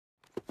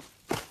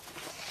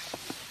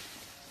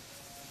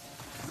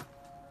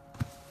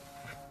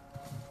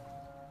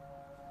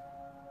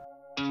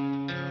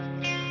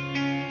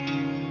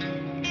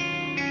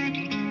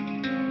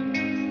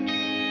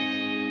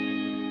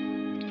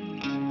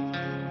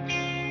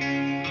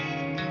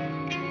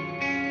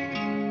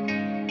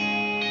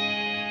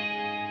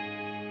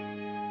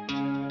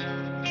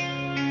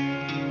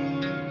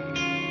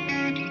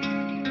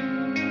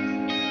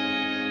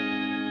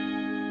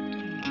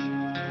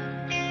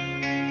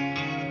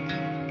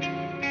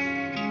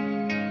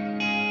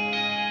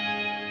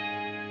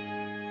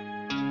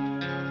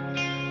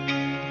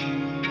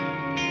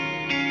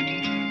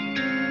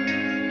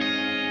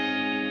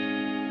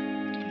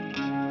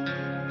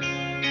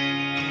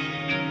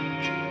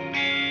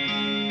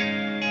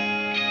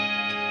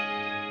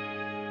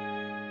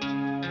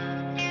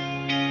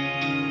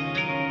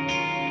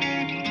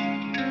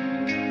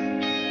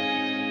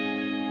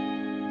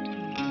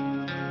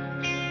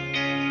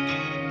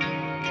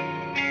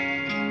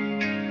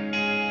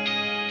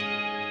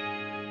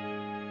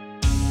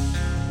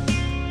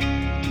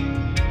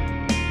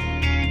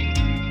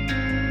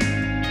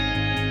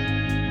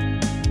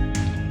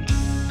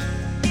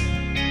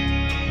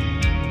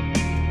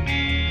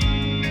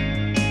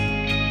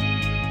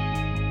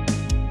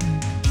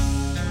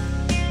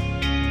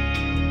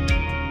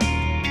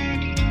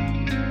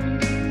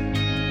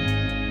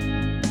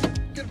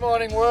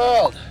snowboarding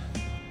world.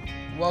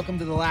 Welcome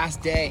to the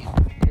last day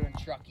here in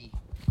Truckee,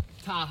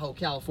 Tahoe,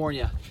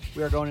 California.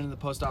 We are going into the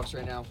post office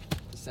right now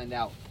to send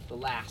out the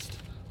last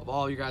of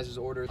all your guys'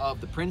 orders of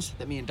the prints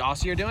that me and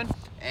Dossie are doing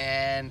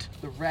and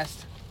the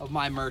rest of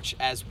my merch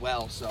as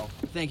well. So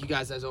thank you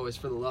guys as always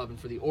for the love and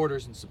for the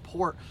orders and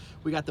support.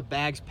 We got the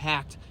bags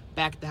packed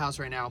back at the house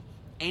right now.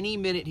 Any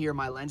minute here,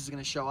 my lens is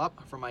gonna show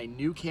up for my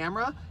new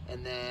camera,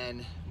 and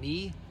then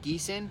me,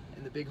 Geeson,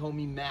 and the big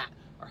homie Matt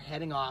are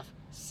heading off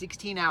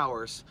 16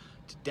 hours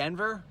to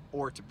Denver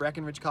or to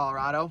Breckenridge,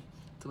 Colorado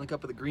to link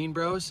up with the Green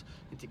Bros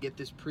and to get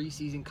this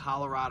preseason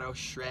Colorado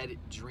shred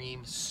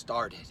dream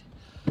started.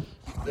 You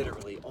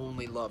literally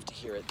only love to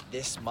hear it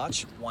this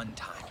much one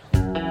time.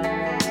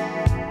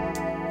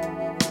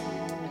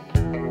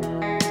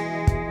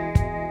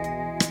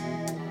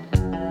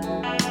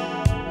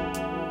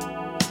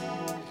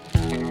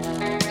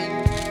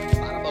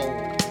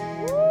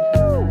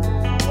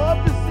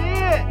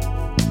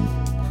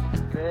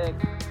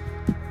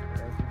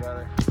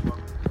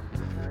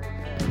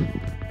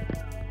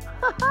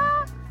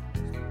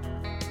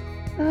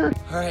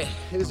 All right,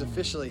 it is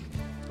officially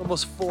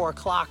almost 4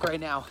 o'clock right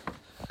now,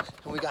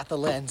 and we got the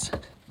lens.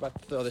 About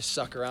to throw this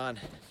sucker on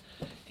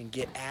and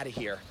get out of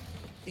here.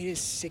 It is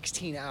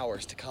 16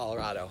 hours to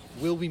Colorado.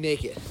 Will we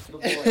make it?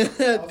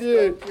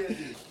 Dude.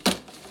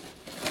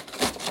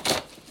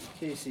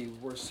 Casey,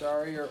 we're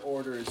sorry your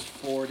order is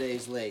 4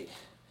 days late.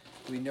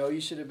 We know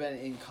you should have been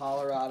in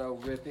Colorado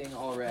ripping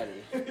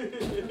already.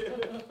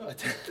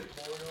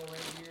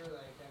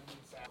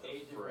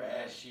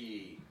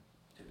 Freshy.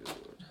 Dude.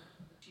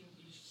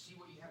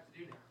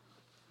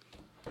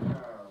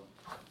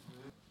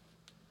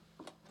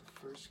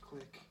 The first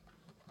click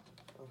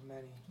of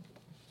many.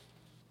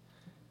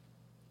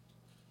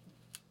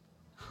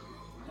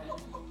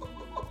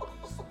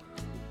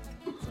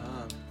 It's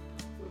on.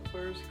 The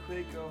first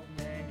click of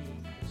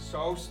many.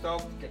 So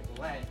stoked to get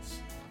the lens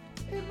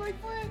in my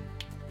foot.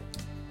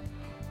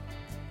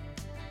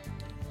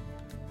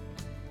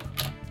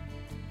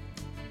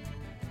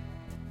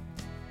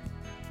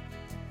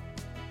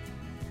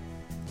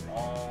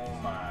 Oh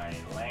my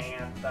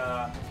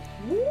Lanta.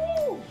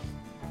 Woo!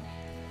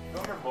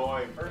 Boomer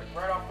boy,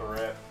 right off the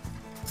rip.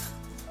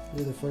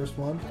 You're the first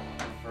one?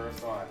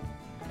 First one.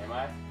 Am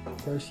I?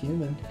 First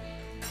human.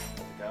 How's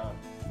it going?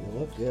 You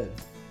look good.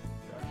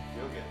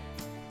 Feel good.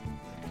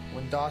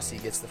 When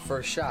Dossie gets the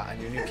first shot on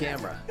your new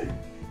camera.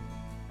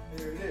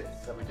 Here it is.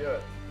 That's how we do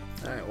it.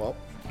 Alright, well,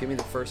 give me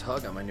the first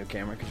hug on my new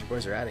camera because your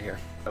boys are out of here.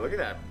 Oh, look at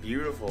that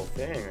beautiful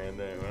thing right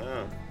there.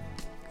 Wow.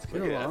 It's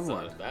been a long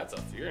one. That's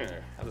a, you're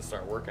gonna have to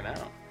start working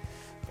out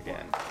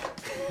again.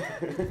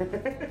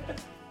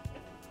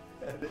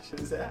 This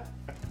is that.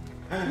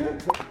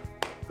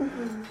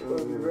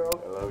 Love you, bro.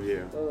 I love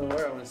you. I don't know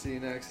where I'm gonna see you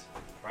next.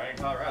 Right in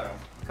Colorado.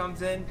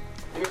 Comes in.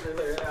 He's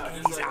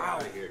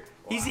out.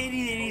 He's in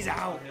and he's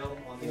out.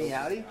 In the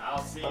Audi?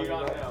 I'll see you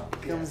on hill.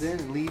 Comes in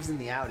and leaves in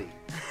the Audi.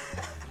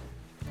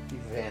 He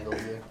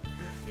vandals you.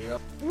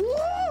 Yep.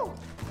 Woo!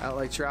 Out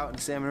like trout in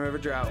Salmon River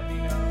drought.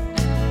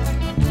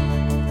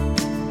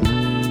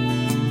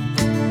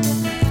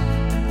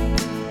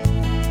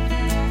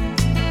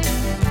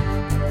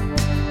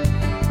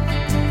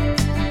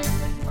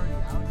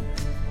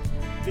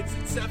 It's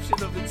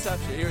inception of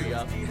inception. Here we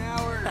go. 15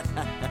 hours.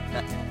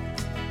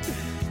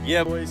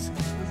 Yeah, boys.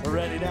 We're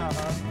ready now,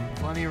 huh?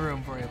 Plenty of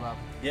room for you, Bob.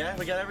 Yeah,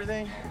 we got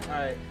everything?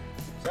 Alright.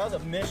 So that was a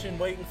mission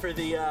waiting for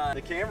the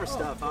camera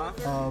stuff, huh?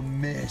 A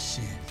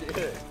mission.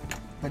 Dude.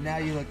 But now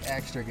you look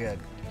extra good.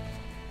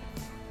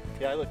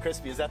 Yeah, I look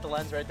crispy. Is that the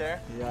lens right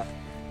there? Yeah.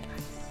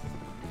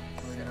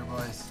 Look at our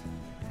boys.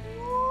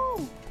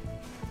 Woo!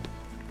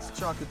 It's a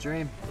chocolate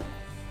dream.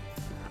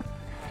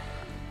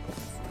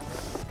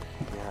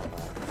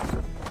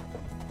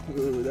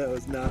 Ooh, that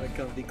was not a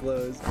comfy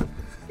close.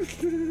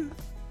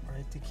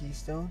 Right to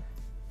Keystone.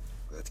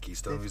 That's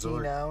Keystone 15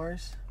 Resort.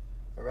 hours.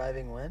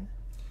 Arriving when?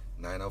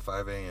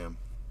 9:05 a.m.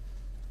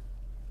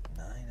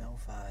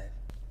 9:05.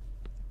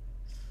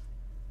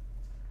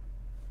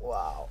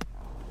 Wow.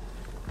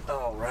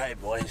 All right,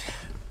 boys.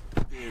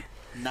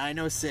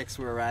 9:06,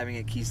 we're arriving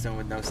at Keystone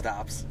with no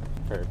stops.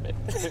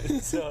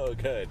 Perfect. So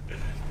good.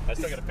 I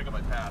still gotta pick up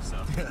my pass,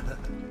 so.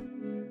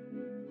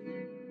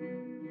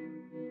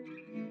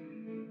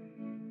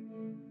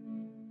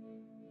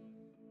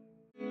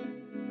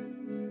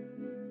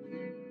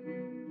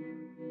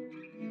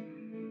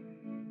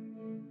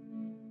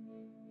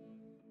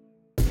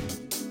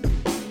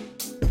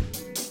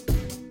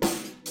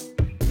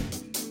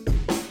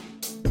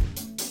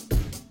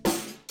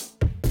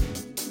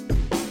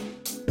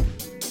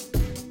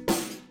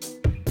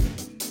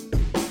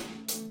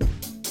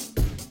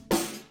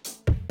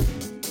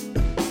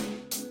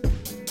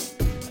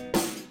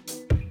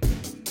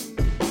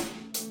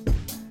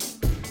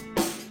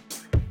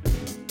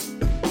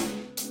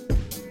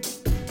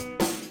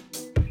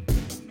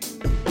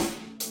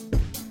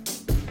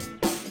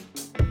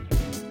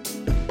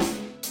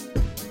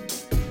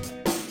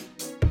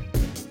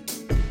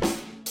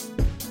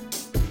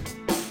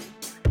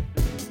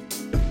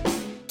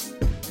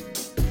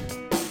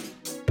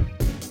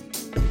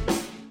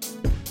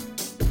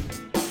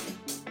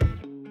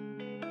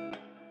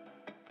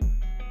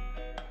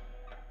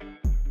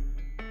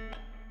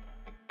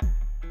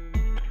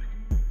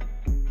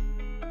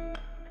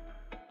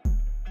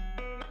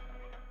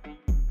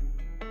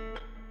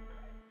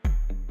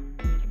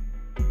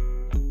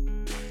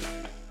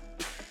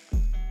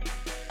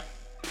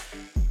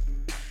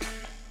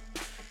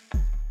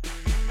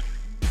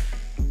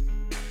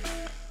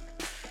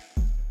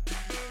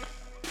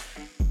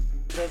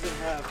 doesn't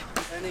have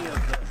any of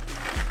the...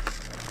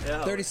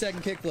 Yeah.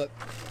 30-second kickflip.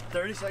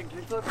 30-second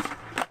kickflip?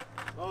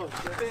 Oh,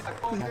 shit.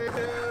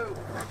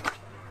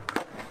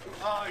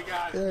 Oh, you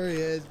got it. There he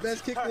is.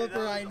 Best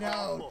kickflipper I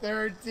know.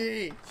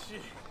 30.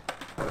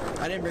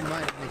 I didn't bring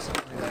mine. It makes it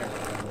funny better.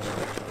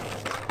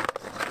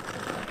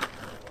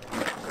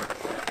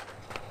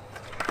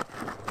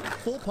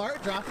 Full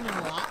part, dropping in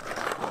a lot.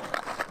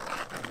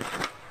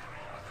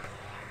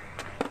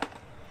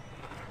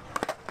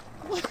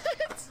 What?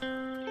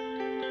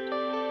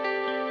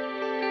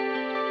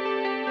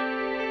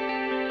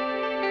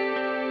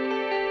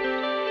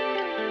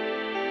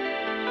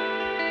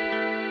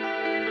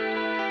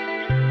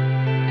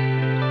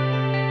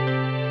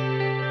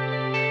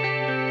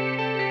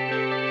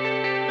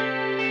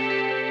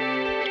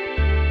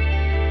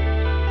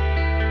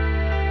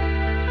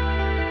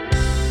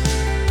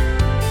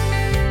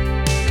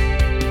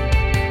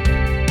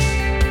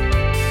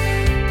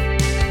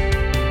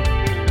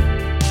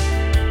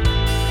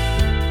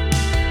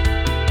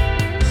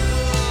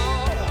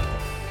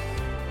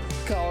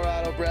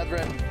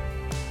 Brethren,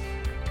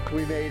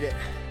 we made it.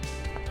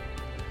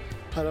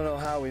 I don't know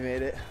how we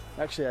made it.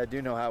 Actually, I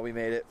do know how we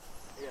made it.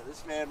 Yeah,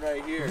 this man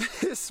right here.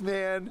 This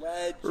man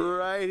Legend.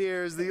 right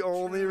here is the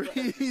only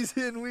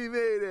reason we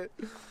made it.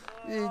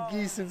 Me and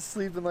Keystone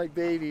sleeping like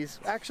babies.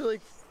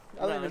 Actually,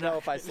 I don't even know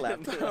if I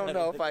slept. I don't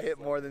know if I hit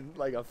more than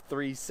like a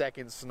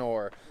 3-second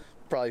snore.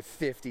 Probably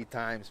 50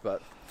 times,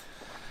 but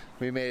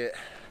we made it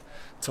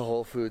to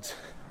Whole Foods.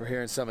 We're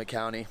here in Summit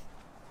County.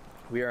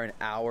 We are an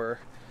hour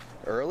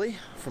early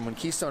from when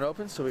Keystone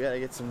opens, so we gotta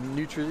get some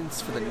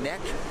nutrients for the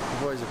neck.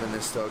 The boys have been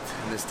this stoked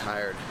and this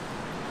tired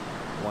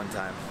one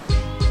time.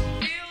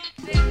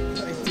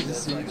 Nice to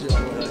see you, Joe.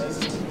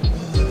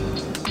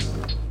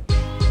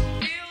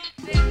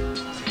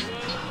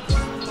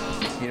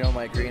 You know,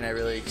 Mike Green, I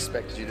really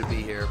expected you to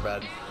be here,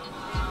 but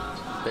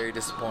very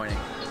disappointing.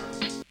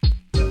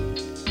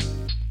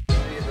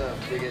 The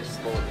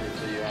biggest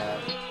bulletproof that you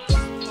have.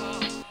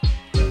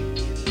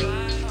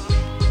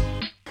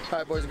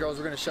 Alright, boys and girls,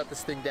 we're going to shut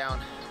this thing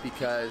down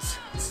because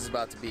this is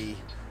about to be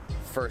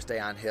first day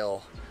on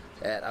hill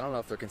at, I don't know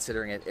if they're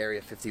considering it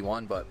Area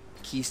 51, but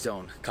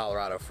Keystone,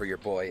 Colorado for your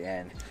boy,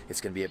 and it's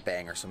going to be a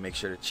banger, so make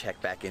sure to check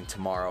back in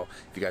tomorrow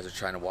if you guys are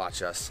trying to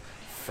watch us.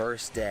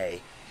 First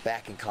day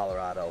back in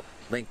Colorado,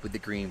 link with the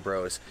Green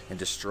Bros and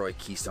destroy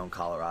Keystone,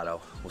 Colorado.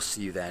 We'll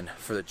see you then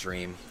for the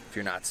dream. If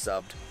you're not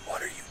subbed,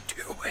 what are you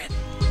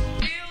doing?